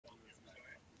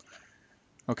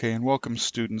Okay, and welcome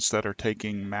students that are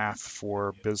taking math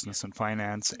for business and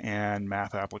finance and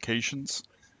math applications.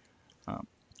 Um,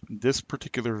 this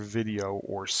particular video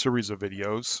or series of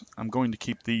videos, I'm going to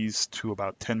keep these to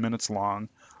about 10 minutes long.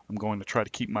 I'm going to try to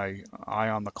keep my eye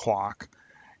on the clock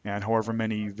and however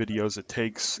many videos it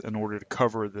takes in order to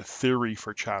cover the theory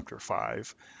for chapter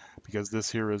 5, because this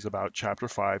here is about chapter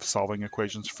 5, solving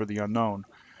equations for the unknown.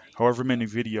 However many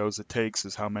videos it takes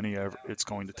is how many it's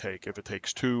going to take. If it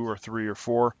takes 2 or 3 or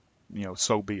 4,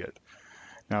 so be it.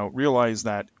 Now realize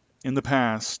that in the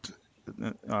past,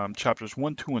 chapters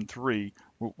 1, 2, and 3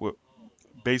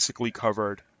 basically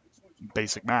covered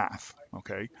basic math.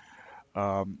 Okay,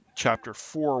 chapter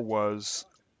 4 was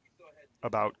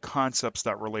about concepts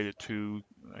that related to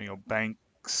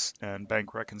banks and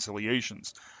bank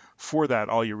reconciliations. For that,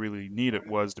 all you really needed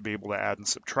was to be able to add and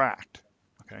subtract.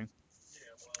 Okay,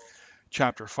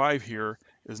 chapter 5 here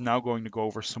is now going to go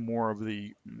over some more of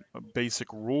the basic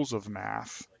rules of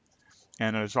math,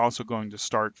 and it's also going to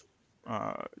start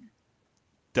uh,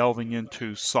 delving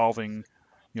into solving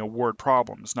word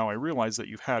problems. Now I realize that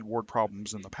you've had word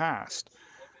problems in the past.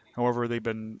 However, they've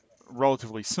been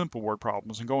relatively simple word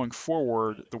problems, and going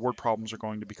forward the word problems are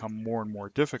going to become more and more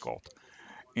difficult,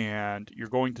 and you're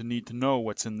going to need to know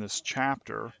what's in this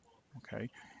chapter. Okay,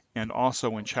 and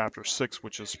also in chapter 6,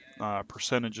 which is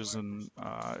percentages, and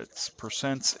it's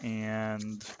percents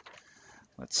and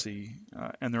let's see,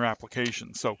 and their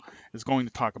applications. So it's going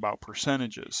to talk about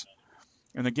percentages.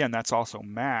 And again, that's also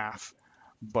math,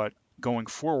 but going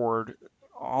forward,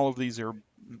 all of these are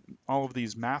all of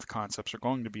these math concepts are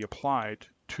going to be applied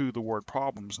to the word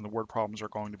problems, and the word problems are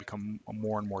going to become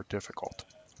more and more difficult.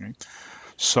 Okay?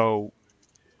 So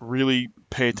really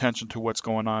pay attention to what's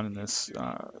going on in this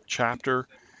chapter,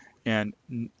 and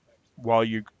while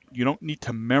you don't need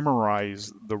to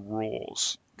memorize the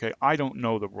rules. Okay, I don't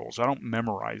know the rules. I don't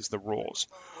memorize the rules.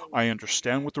 I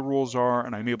understand what the rules are,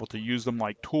 and I'm able to use them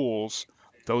like tools,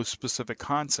 those specific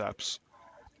concepts,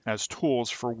 as tools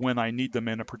for when I need them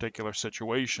in a particular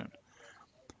situation.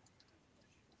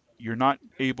 You're not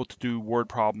able to do word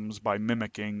problems by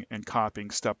mimicking and copying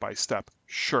step by step.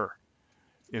 Sure,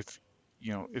 if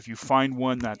if you find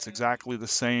one that's exactly the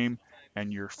same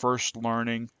and you're first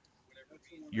learning,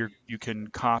 you can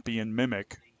copy and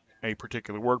mimic a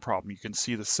particular word problem. You can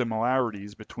see the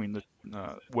similarities between the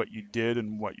what you did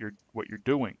and what you're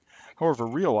doing. However,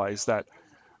 realize that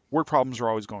word problems are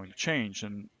always going to change,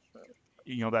 and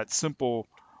that simple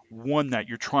one that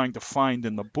you're trying to find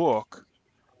in the book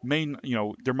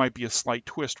there might be a slight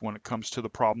twist when it comes to the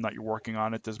problem that you're working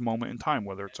on at this moment in time,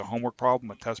 whether it's a homework problem,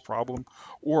 a test problem,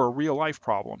 or a real life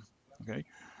problem. Okay,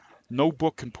 no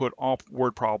book can put all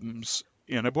word problems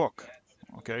in a book.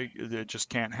 Okay, it just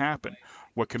can't happen.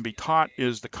 What can be taught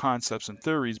is the concepts and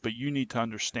theories, but you need to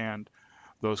understand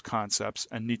those concepts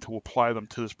and need to apply them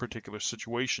to this particular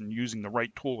situation using the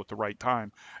right tool at the right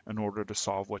time in order to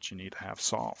solve what you need to have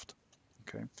solved.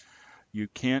 Okay, you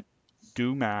can't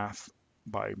do math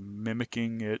by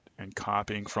mimicking it and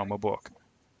copying from a book.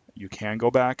 You can go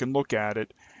back and look at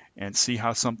it and see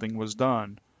how something was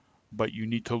done, but you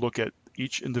need to look at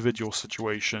each individual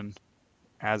situation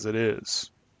as it is.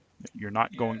 You're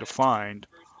not going to find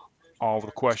all of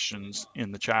the questions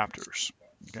in the chapters.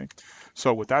 Okay,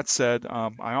 so with that said,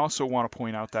 I also want to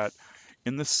point out that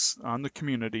in this on the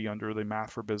community under the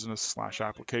Math for Business /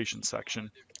 application section,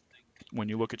 when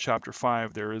you look at chapter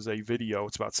 5, there is a video,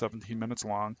 it's about 17 minutes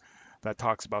long, that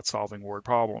talks about solving word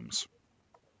problems.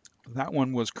 That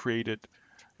one was created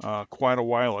quite a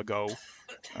while ago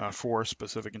for a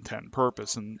specific intent and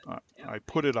purpose, and I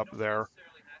put it up there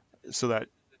so that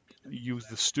you,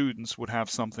 the students, would have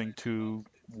something to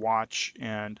watch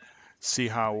and see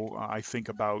how I think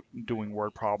about doing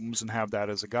word problems and have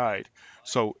that as a guide.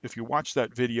 So if you watch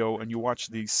that video and you watch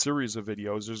these series of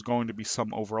videos, there's going to be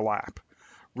some overlap.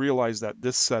 Realize that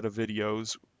this set of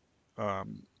videos,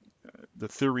 um, the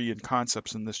theory and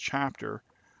concepts in this chapter,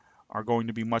 are going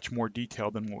to be much more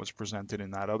detailed than what was presented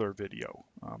in that other video.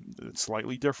 It's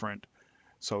slightly different,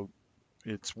 so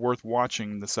it's worth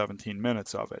watching the 17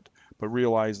 minutes of it, but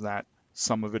realize that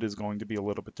some of it is going to be a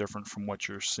little bit different from what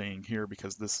you're seeing here,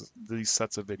 because these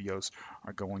sets of videos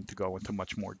are going to go into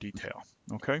much more detail.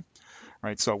 Okay, all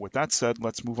right, so with that said,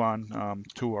 let's move on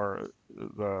to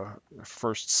the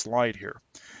first slide here.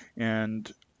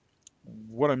 And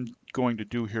what I'm going to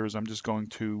do here is I'm just going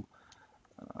to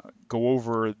go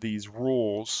over these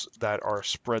rules that are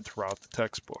spread throughout the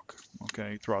textbook,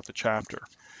 okay, throughout the chapter.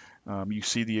 You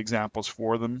see the examples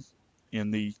for them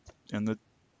in the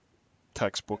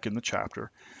textbook in the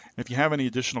chapter. And if you have any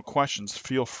additional questions,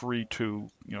 feel free to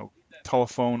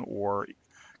telephone or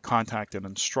contact an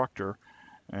instructor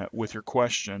with your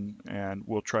question, and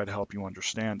we'll try to help you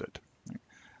understand it.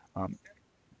 Um,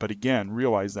 but again,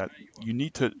 realize that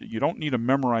you don't need to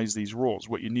memorize these rules.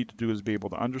 What you need to do is be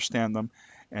able to understand them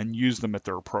and use them at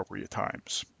their appropriate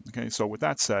times. Okay, so with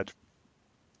that said,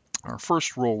 our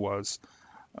first rule was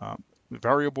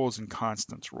variables and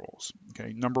constants rules.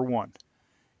 Okay, number one,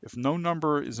 if no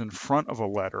number is in front of a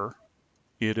letter,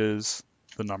 it is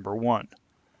the number one.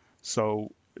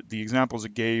 So the examples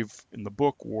it gave in the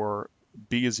book were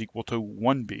B is equal to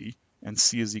 1B and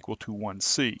C is equal to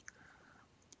 1C.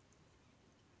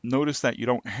 Notice that you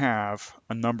don't have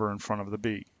a number in front of the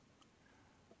B.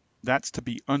 That's to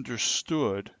be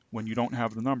understood when you don't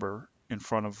have the number in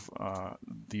front of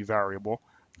the variable,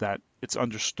 that it's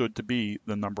understood to be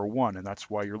the number one, and that's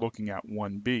why you're looking at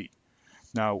 1B.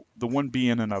 Now, the 1B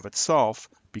in and of itself,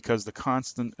 because the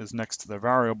constant is next to the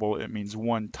variable, it means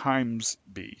 1 times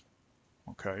B,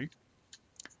 okay?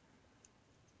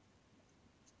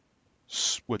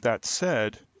 With that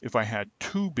said, if I had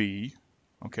 2B,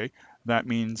 okay, that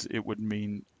means it would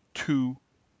mean 2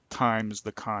 times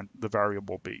the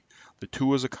variable B. The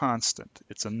 2 is a constant,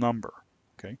 it's a number,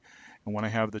 okay? And when I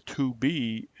have the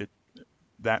 2B,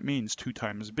 that means 2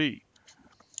 times B.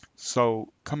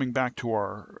 So coming back to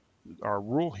our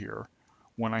rule here,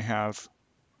 when I have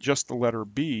just the letter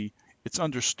B, it's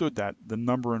understood that the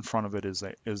number in front of it is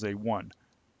a 1,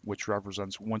 which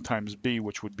represents 1 times B,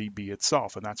 which would be B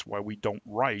itself, and that's why we don't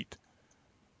write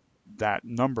that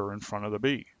number in front of the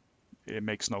B. It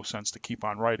makes no sense to keep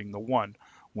on writing the 1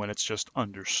 when it's just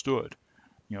understood.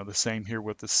 You know, the same here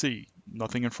with the C.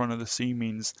 Nothing in front of the C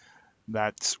means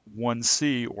that's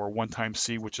 1C or 1 times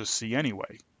C, which is C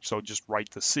anyway. So just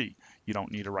write the C. You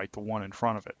don't need to write the 1 in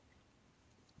front of it.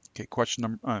 Okay,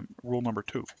 rule number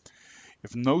 2.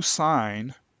 If no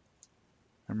sign,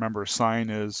 remember sign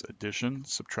is addition,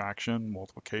 subtraction,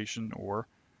 multiplication, or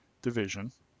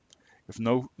division. If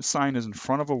no sign is in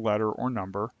front of a letter or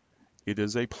number, it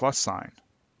is a plus sign.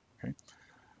 Okay.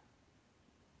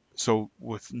 So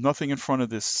with nothing in front of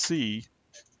this C,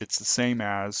 it's the same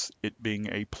as it being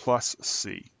a plus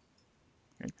C.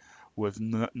 Okay. With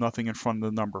nothing in front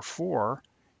of the number 4,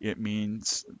 it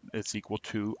means it's equal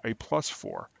to a plus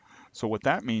 4. So what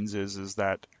that means is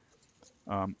that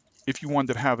if you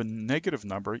wanted to have a negative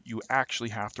number, you actually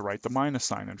have to write the minus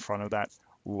sign in front of that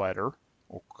letter,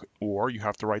 or you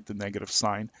have to write the negative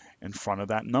sign in front of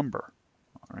that number.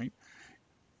 All right.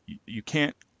 You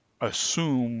can't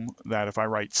assume that if I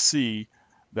write C,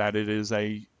 that it is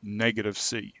a negative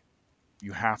C.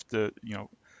 You have to,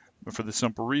 for the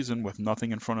simple reason, with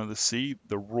nothing in front of the C,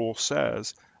 the rule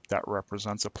says that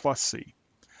represents a plus C.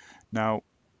 Now,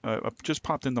 it just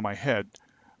popped into my head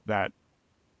that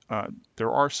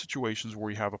there are situations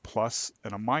where you have a plus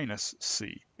and a minus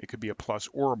C. It could be a plus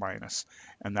or a minus,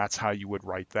 and that's how you would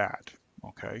write that,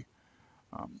 okay?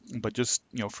 But just,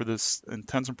 for this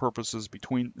intents and purposes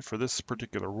for this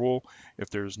particular rule, if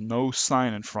there's no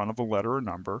sign in front of a letter or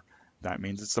number, that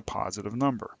means it's a positive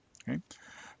number, okay?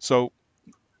 So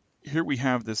here we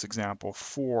have this example,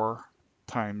 4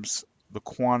 times the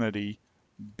quantity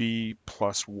B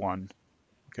plus 1,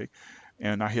 okay?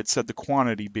 And I had said the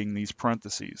quantity being these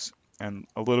parentheses. And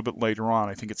a little bit later on,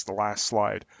 I think it's the last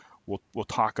slide, we'll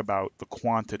talk about the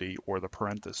quantity or the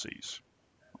parentheses,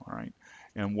 all right?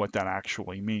 And what that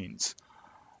actually means.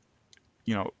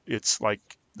 It's like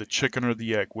the chicken or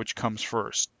the egg, which comes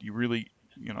first? You really,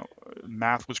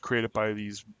 math was created by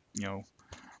these,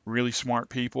 really smart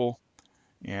people,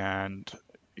 and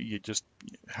you just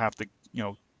have to,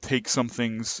 take some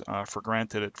things for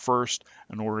granted at first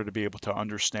in order to be able to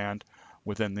understand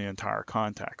within the entire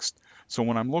context. So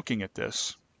when I'm looking at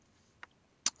this,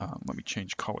 let me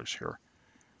change colors here.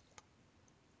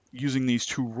 Using these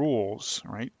two rules,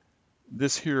 right?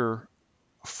 This here,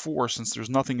 4, since there's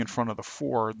nothing in front of the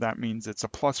 4, that means it's a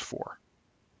plus 4,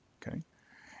 okay?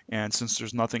 And since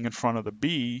there's nothing in front of the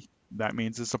B, that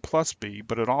means it's a plus B,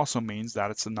 but it also means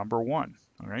that it's a number 1,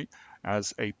 all right?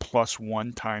 As a plus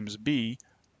 1 times B,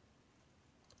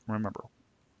 remember,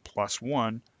 plus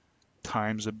 1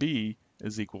 times a B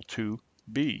is equal to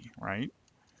B, right?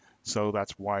 So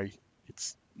that's why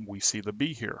we see the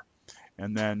B here.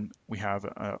 And then we have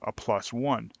a plus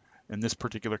 1. In this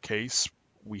particular case,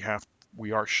 we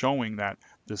are showing that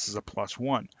this is a plus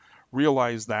 1.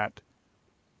 Realize that,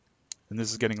 and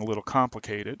this is getting a little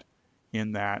complicated,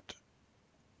 in that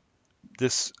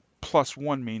this plus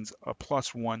 1 means a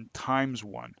plus 1 times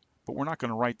 1, but we're not going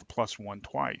to write the plus 1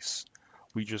 twice.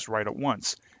 We just write it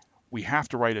once. We have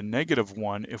to write a negative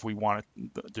 1 if we want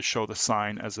it to show the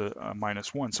sign as a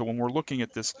minus 1. So when we're looking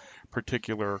at this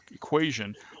particular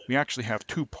equation, we actually have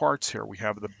two parts here. We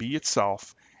have the B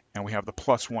itself and we have the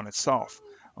plus 1 itself.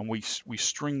 and we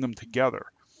string them together.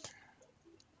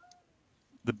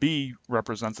 The B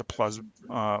represents a plus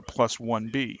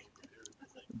 1B.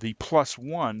 The plus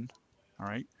 1, all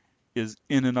right, is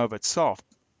in and of itself.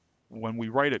 When we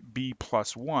write it B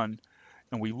plus 1,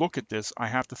 and we look at this, I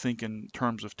have to think in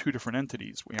terms of two different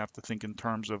entities. We have to think in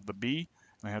terms of the B,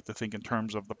 and I have to think in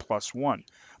terms of the plus 1.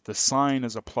 The sign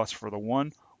is a plus for the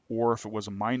 1, or if it was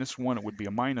a minus 1, it would be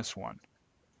a minus 1.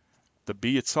 The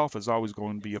B itself is always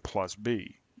going to be a plus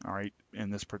B, all right, in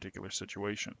this particular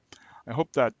situation. I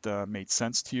hope that made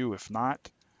sense to you. If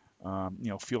not,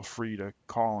 feel free to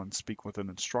call and speak with an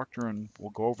instructor, and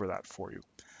we'll go over that for you.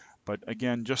 But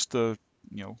again, just to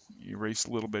erase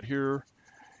a little bit here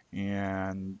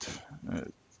and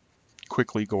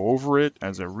quickly go over it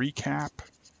as a recap.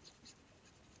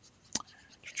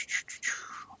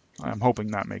 I'm hoping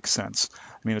that makes sense.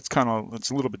 I mean, it's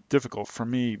a little bit difficult for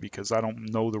me because I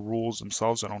don't know the rules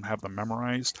themselves. I don't have them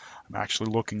memorized. I'm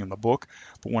actually looking in the book.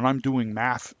 But when I'm doing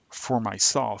math for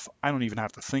myself, I don't even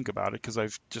have to think about it because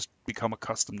I've just become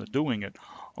accustomed to doing it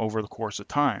over the course of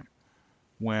time.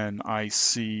 When I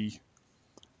see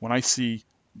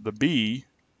the B,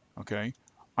 okay,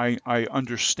 I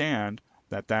understand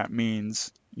that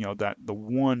means that the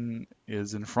 1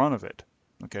 is in front of it,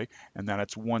 okay, and that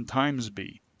it's 1 times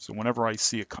B. So whenever I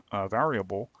see a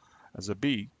variable as a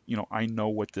B, I know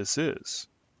what this is,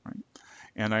 right?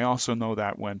 And I also know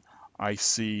that when I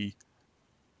see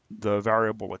the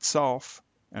variable itself,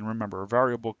 and remember, a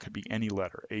variable could be any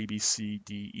letter, A, B, C,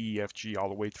 D, E, F, G, all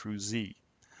the way through Z.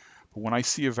 But when I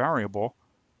see a variable,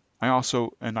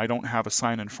 and I don't have a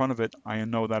sign in front of it, I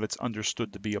know that it's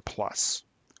understood to be a plus.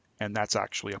 And that's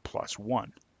actually a plus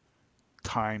 1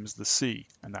 times the C.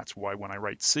 And that's why when I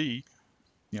write C,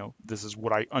 this is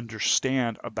what I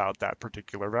understand about that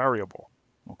particular variable.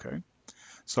 Okay.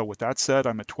 So with that said,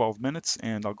 I'm at 12 minutes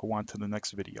and I'll go on to the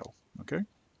next video. Okay.